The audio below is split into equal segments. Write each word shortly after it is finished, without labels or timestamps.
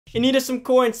In need of some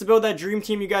coins to build that dream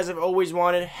team you guys have always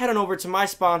wanted, head on over to my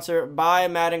sponsor, Buy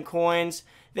Madden Coins.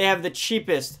 They have the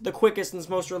cheapest, the quickest, and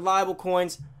most reliable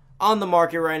coins on the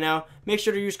market right now. Make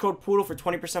sure to use code Poodle for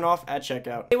 20% off at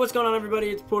checkout. Hey, what's going on, everybody?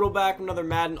 It's Poodle back with another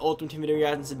Madden Ultimate Team video,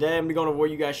 guys, and today I'm going over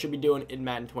what you guys should be doing in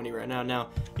Madden 20 right now. Now,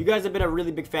 you guys have been a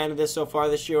really big fan of this so far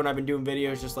this year when I've been doing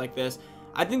videos just like this.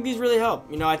 I think these really help.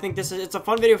 You know, I think it's a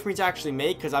fun video for me to actually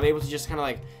make because I'm able to just kind of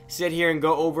like sit here and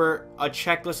go over a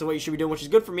checklist of what you should be doing, which is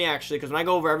good for me actually, because when I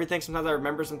go over everything, sometimes I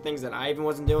remember some things that I even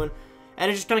wasn't doing, and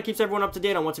it just kind of keeps everyone up to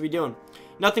date on what to be doing.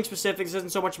 Nothing specific. This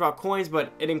isn't so much about coins,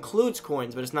 but it includes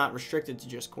coins, but it's not restricted to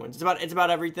just coins. It's about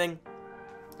everything,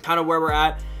 kind of where we're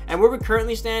at, and where we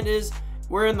currently stand is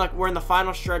we're in the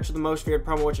final stretch of the most feared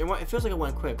promo, which it feels like it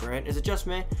went quick, right? Is it just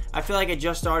me? I feel like it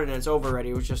just started and it's over already.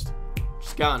 It was just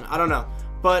gone. I don't know.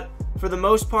 But for the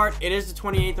most part, it is the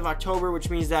 28th of October, which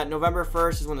means that November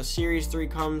 1st is when the Series 3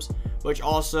 comes, which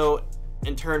also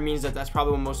in turn means that that's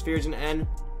probably when Most Feared is going to end,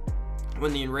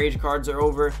 when the Enraged cards are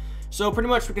over. So pretty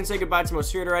much we can say goodbye to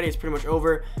Most Feared already. It's pretty much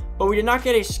over. But we did not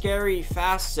get a scary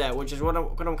fast set, which is what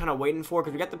I'm kind of waiting for,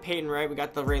 because we got the Peyton, right? We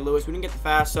got the Ray Lewis. We didn't get the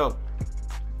fast, so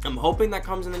I'm hoping that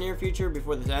comes in the near future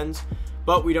before this ends,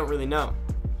 but we don't really know.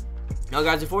 Now,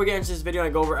 guys, before we get into this video and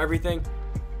I go over everything,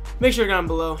 make sure to go down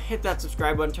below, hit that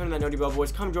subscribe button, turn on that noty bell,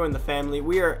 boys. Come join the family.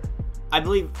 We are, I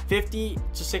believe, 50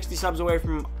 to 60 subs away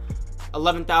from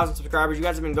 11,000 subscribers. You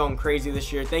guys have been going crazy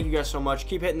this year. Thank you guys so much.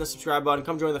 Keep hitting the subscribe button.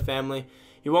 Come join the family.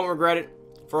 You won't regret it.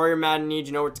 For all your Madden needs,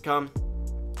 you know where to come.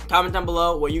 Comment down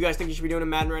below what you guys think you should be doing in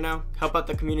Madden right now. Help out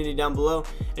the community down below.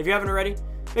 And if you haven't already,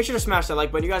 make sure to smash that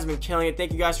like button. You guys have been killing it.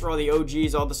 Thank you guys for all the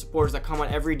OGs, all the supporters that come on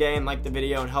every day and like the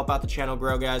video and help out the channel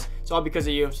grow, guys. It's all because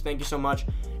of you, so thank you so much.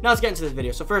 Now let's get into this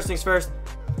video. So first things first,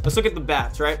 let's look at the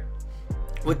bats, right?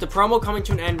 With the promo coming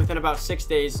to an end within about 6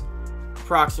 days,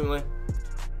 approximately,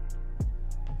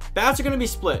 bats are going to be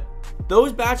split.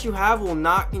 Those bats you have will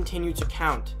not continue to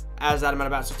count as that amount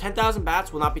of bats. So 10,000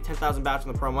 bats will not be 10,000 bats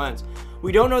when the promo ends.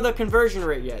 We don't know the conversion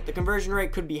rate yet. The conversion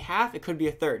rate could be half, it could be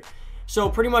a third. So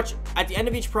pretty much at the end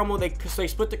of each promo, they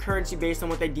split the currency based on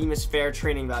what they deem as fair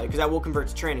training value, because that will convert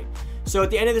to training. So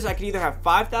at the end of this, I could either have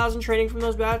 5,000 training from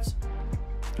those bats,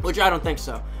 which I don't think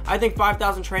so. I think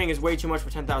 5,000 training is way too much for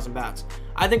 10,000 bats.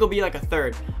 I think it'll be like a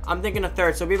third. I'm thinking a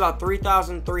third, so it'll be about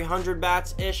 3,300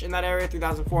 bats-ish in that area,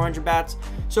 3,400 bats.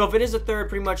 So if it is a third,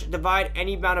 pretty much divide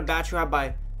any amount of bats you have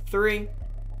by 3,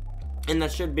 and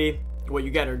that should be what you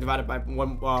get, or divide it by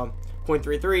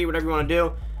 1.33, whatever you want to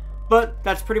do. But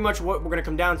that's pretty much what we're going to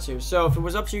come down to. So if it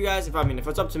was up to you guys, if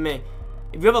it's up to me,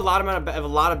 if you have a lot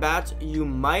of bats,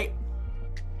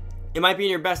 it might be in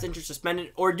your best interest to spend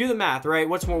it, or do the math, right?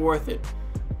 What's more worth it?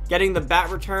 Getting the bat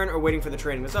return or waiting for the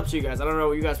training? That's up to you guys. I don't know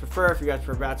what you guys prefer, if you guys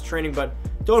prefer bats training, but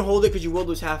don't hold it because you will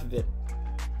lose half of it.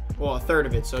 Well, a third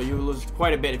of it, so you lose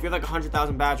quite a bit. If you have like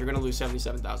 100,000 bats, you're going to lose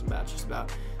 77,000 bats just about.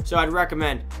 So I'd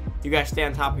recommend you guys stay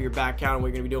on top of your bat count and what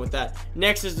you're going to be doing with that.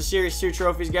 Next is the Series 2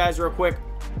 trophies, guys, real quick.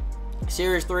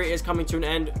 Series 3 is coming to an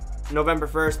end November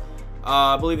 1st,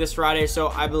 I believe this Friday, so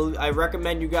I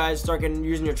recommend you guys start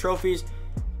using your trophies.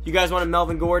 You guys want a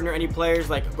Melvin Gordon or any players,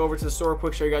 like, go over to the store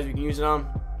quick, show you guys what you can use it on.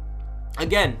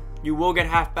 Again, you will get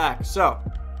half back, so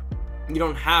you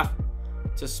don't have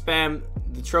to spam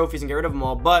the trophies and get rid of them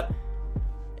all. But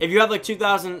if you have like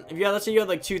 2,000, let's say you have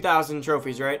like 2,000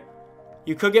 trophies, right?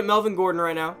 You could get Melvin Gordon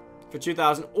right now for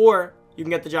 2,000, or you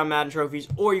can get the John Madden trophies,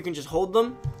 or you can just hold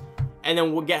them, and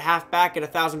then we'll get half back, get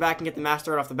 1,000 back, and get the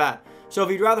master right off the bat. So if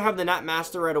you'd rather have the net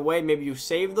master right away, maybe you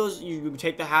save those, you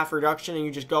take the half reduction, and you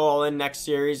just go all in next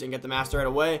series and get the master right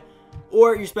away.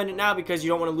 Or you spend it now because you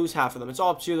don't want to lose half of them. It's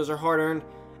all up to you. Those are hard earned.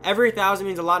 Every 1,000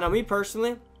 means a lot. Now, me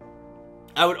personally,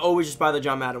 I would always just buy the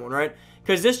John Madden one, right?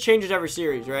 Because this changes every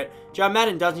series, right? John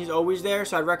Madden doesn't. He's always there,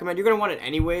 so I'd recommend, you're going to want it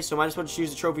anyway, so might as well just use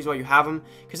the trophies while you have them.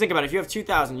 Because think about it. If you have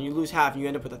 2,000 and you lose half and you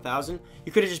end up with 1,000,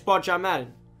 you could have just bought John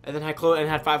Madden and then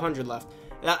had 500 left.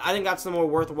 I think that's the more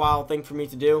worthwhile thing for me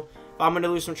to do. If I'm going to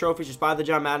lose some trophies, just buy the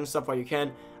John Madden stuff while you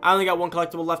can. I only got one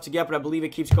collectible left to get, but I believe it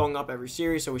keeps going up every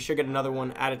series, so we should get another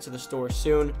one added to the store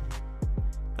soon.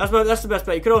 That's the best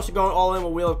bet. You could also go all in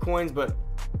with Wheel of Coins, but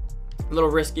a little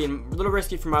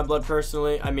risky for my blood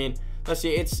personally. I mean, let's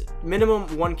see, it's minimum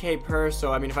 1K per,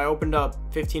 so I mean, if I opened up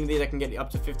 15 of these, I can get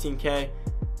up to 15K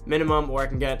minimum, or I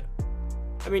can get,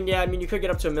 you could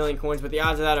get up to 1,000,000 coins, but the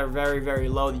odds of that are very, very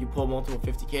low that you pull multiple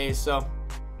 50Ks, so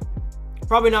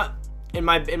probably not in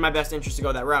my best interest to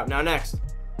go that route. Now, next,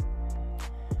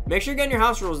 make sure you're getting your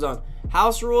house rules done.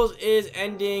 House rules is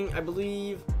ending, I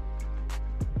believe,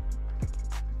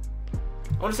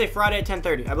 I want to say Friday at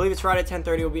 10:30. I believe it's Friday at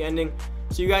 10:30 will be ending.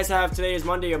 So you guys have, today is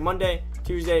Monday, you have Monday,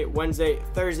 Tuesday, Wednesday,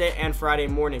 Thursday, and Friday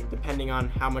morning, depending on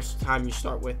how much time you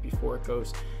start with before it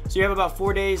goes. So you have about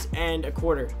 4 days and a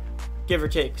quarter, give or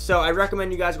take. So I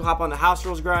recommend you guys go hop on the house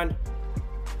rules grind,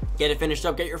 get it finished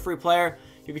up, get your free player.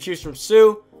 You can choose from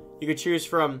Sue, you could choose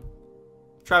from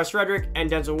Travis Frederick and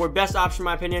Denzel Ward. Best option in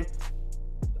my opinion,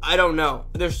 I don't know.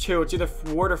 There's two. It's either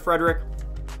Ward or Frederick.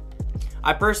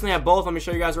 I personally have both. Let me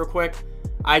show you guys real quick.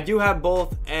 I do have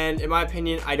both, and in my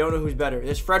opinion, I don't know who's better.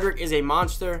 This Frederick is a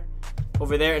monster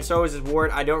over there, and so is his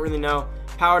Ward. I don't really know.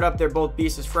 Powered up, they're both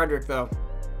beasts. As Frederick, though,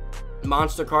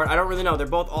 monster card. I don't really know. They're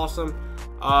both awesome.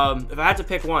 If I had to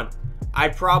pick one,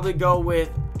 I'd probably go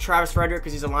with Travis Frederick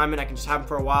because he's a lineman. I can just have him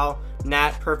for a while.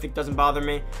 Nat, perfect, doesn't bother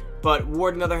me. But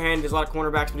Ward, on the other hand, there's a lot of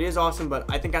cornerbacks, but he is awesome.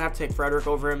 But I think I'd have to take Frederick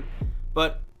over him.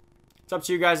 But it's up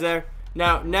to you guys there.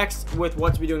 Now, next with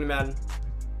what to be doing in Madden.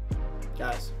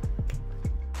 Guys,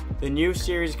 the new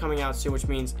series is coming out soon, which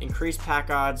means increased pack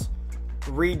odds.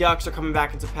 Redux are coming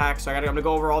back into packs. So I'm going to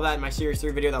go over all that in my Series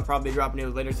 3 video. That'll probably be dropping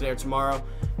either later today or tomorrow.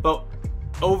 But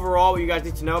overall, what you guys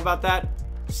need to know about that,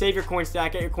 save your coin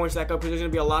stack, get your coin stack up, because there's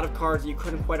going to be a lot of cards that you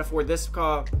couldn't quite afford this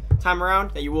time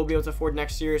around that you will be able to afford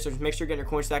next series. So just make sure you're getting your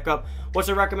coin stack up. What's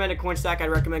a recommended coin stack I'd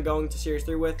recommend going to Series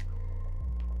 3 with?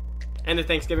 And the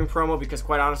Thanksgiving promo, because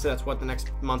quite honestly, that's what the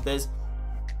next month is.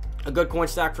 A good coin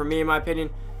stack for me, in my opinion.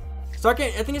 I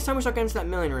think it's time we start getting to that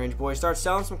million range, boys. Start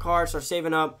selling some cards, start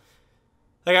saving up.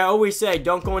 Like I always say,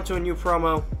 don't go into a new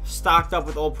promo stocked up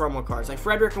with old promo cards. Like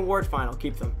Frederick and Ward, fine, I'll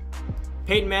keep them.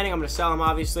 Peyton Manning, I'm going to sell him,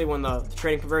 obviously, when the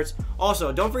trading converts.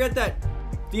 Also, don't forget that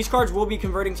these cards will be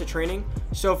converting to training.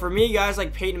 So for me, guys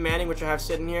like Peyton Manning, which I have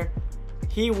sitting here,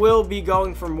 he will be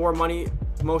going for more money,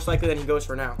 most likely, than he goes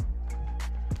for now.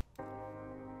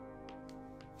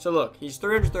 So look, he's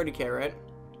 330K, right?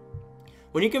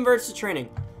 When he converts to training,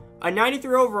 a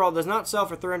 93 overall does not sell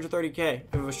for 330K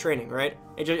if it was training, right?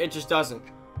 It just doesn't.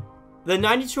 The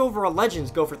 92 overall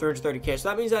legends go for 330K, so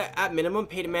that means that at minimum,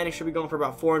 Peyton Manning should be going for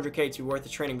about 400K to be worth the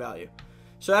training value.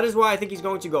 So that is why I think he's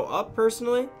going to go up,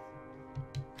 personally.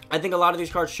 I think a lot of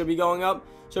these cards should be going up.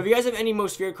 So if you guys have any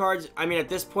most feared cards, I mean, at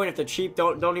this point, if they're cheap,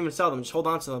 don't even sell them. Just hold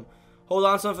on to them. Hold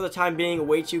on to them for the time being.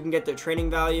 Wait till you can get their training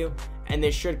value, and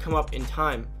they should come up in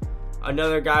time.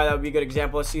 Another guy that would be a good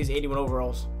example, let's see his 81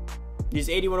 overalls. These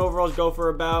 81 overalls go for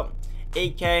about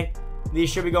 8K. These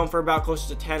should be going for about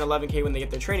closer to 10, 11K when they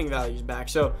get their training values back.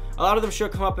 So a lot of them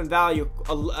should come up in value,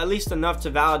 at least enough to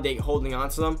validate holding on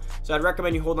to them. So I'd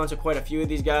recommend you hold on to quite a few of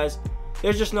these guys.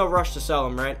 There's just no rush to sell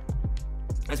them, right?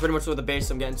 That's pretty much what the base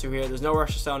I'm getting to here. There's no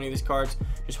rush to sell any of these cards.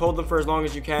 Just hold them for as long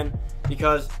as you can,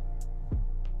 because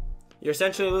you're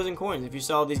essentially losing coins if you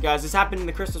sell these guys. This happened in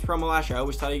the Christmas promo last year. I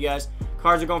always tell you guys,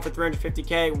 cards are going for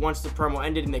 350K. Once the promo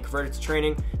ended and they converted to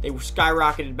training, they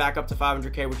skyrocketed back up to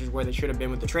 500K, which is where they should have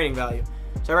been with the training value.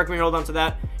 So I recommend you hold on to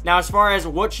that. Now, as far as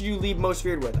what should you leave most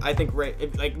feared with, I think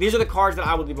these are the cards that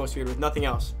I would leave most feared with, nothing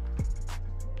else.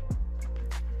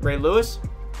 Ray Lewis.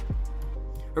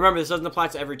 Remember, this doesn't apply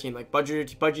to every team. Like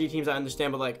budget teams, I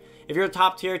understand, but like if you're a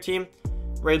top tier team,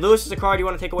 Ray Lewis is a card you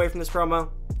want to take away from this promo.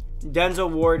 Denzel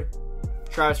Ward,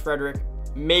 Travis Frederick,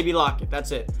 maybe Lockett.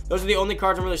 That's it. Those are the only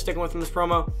cards I'm really sticking with from this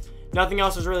promo. Nothing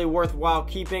else is really worthwhile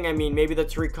keeping. I mean, maybe the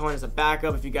Tariq Cohen is a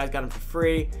backup if you guys got him for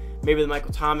free. Maybe the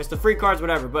Michael Thomas, the free cards,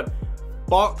 whatever. But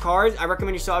bulk cards, I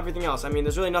recommend you sell everything else. I mean,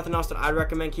 there's really nothing else that I'd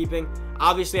recommend keeping.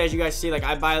 Obviously, as you guys see, like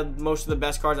I buy most of the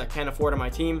best cards I can afford on my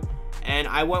team, and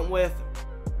I went with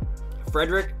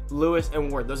Frederick, Lewis,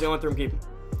 and Ward. Those are the only three I'm keeping.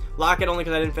 Lockett only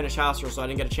because I didn't finish house rules, so I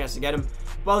didn't get a chance to get him.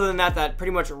 But other than that, that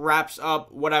pretty much wraps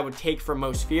up what I would take for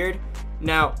most feared.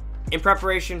 Now, in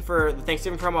preparation for the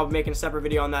Thanksgiving promo, I'll be making a separate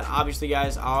video on that. Obviously,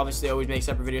 guys, I'll obviously always make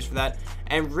separate videos for that.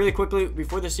 And really quickly,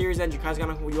 before the series ends, you want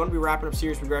to be wrapping up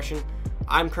series progression.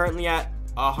 I'm currently at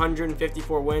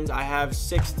 154 wins. I have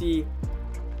 60.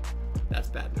 That's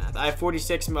bad math. I have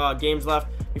 46 games left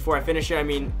before I finish it. I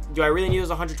mean, do I really need those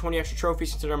 120 extra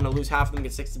trophies considering I'm going to lose half of them,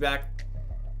 get 60 back?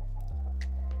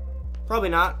 Probably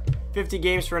not. 50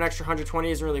 games for an extra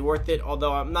 120 isn't really worth it,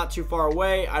 although I'm not too far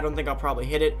away. I don't think I'll probably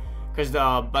hit it, because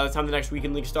by the time the next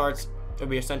weekend league starts, it'll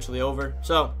be essentially over.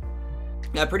 So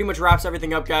that pretty much wraps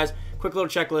everything up, guys. Quick little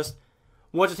checklist.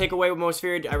 What to take away with most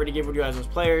feared, I already gave you guys those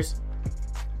players.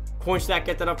 Coin stack,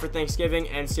 get that up for Thanksgiving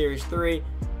and Series 3.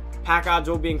 Pack odds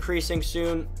will be increasing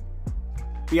soon.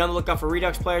 Be on the lookout for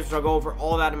Redux players, which I'll go over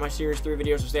all that in my Series 3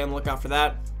 videos, so stay on the lookout for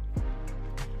that.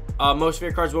 Most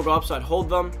feared cards will go up, so I'd hold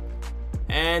them.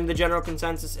 And the general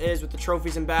consensus is with the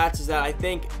trophies and bats is that I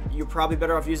think you're probably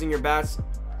better off using your bats,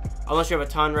 unless you have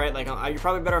a ton, right? Like you're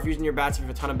probably better off using your bats if you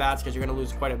have a ton of bats, because you're going to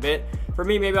lose quite a bit. For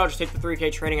me, maybe I'll just take the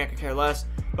 3K training. I could care less.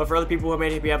 But for other people who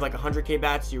maybe have like 100K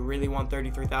bats, you really want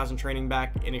 33,000 training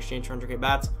back in exchange for 100K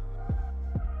bats.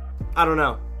 I don't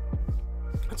know.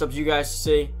 It's up to you guys to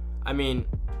see. I mean,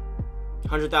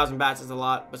 100,000 bats is a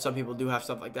lot, but some people do have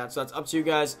stuff like that. So that's up to you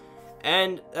guys.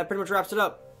 And that pretty much wraps it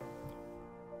up.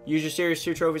 Use your Series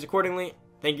 2 trophies accordingly.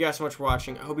 Thank you guys so much for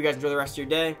watching. I hope you guys enjoy the rest of your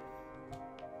day.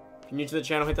 If you're new to the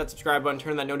channel, hit that subscribe button,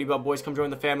 turn that noti bell, boys. Come join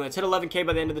the family. Let's hit 11K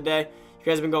by the end of the day. You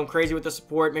guys have been going crazy with the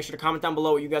support. Make sure to comment down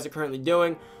below what you guys are currently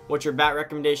doing, what's your bat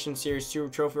recommendations, Series 2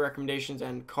 trophy recommendations,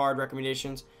 and card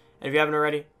recommendations. And if you haven't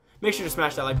already, make sure to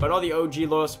smash that like button. All the OG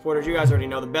loyal supporters, you guys already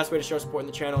know the best way to show support in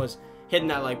the channel is hitting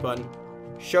that like button.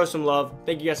 Show some love.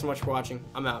 Thank you guys so much for watching.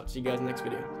 I'm out. See you guys in the next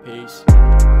video.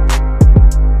 Peace.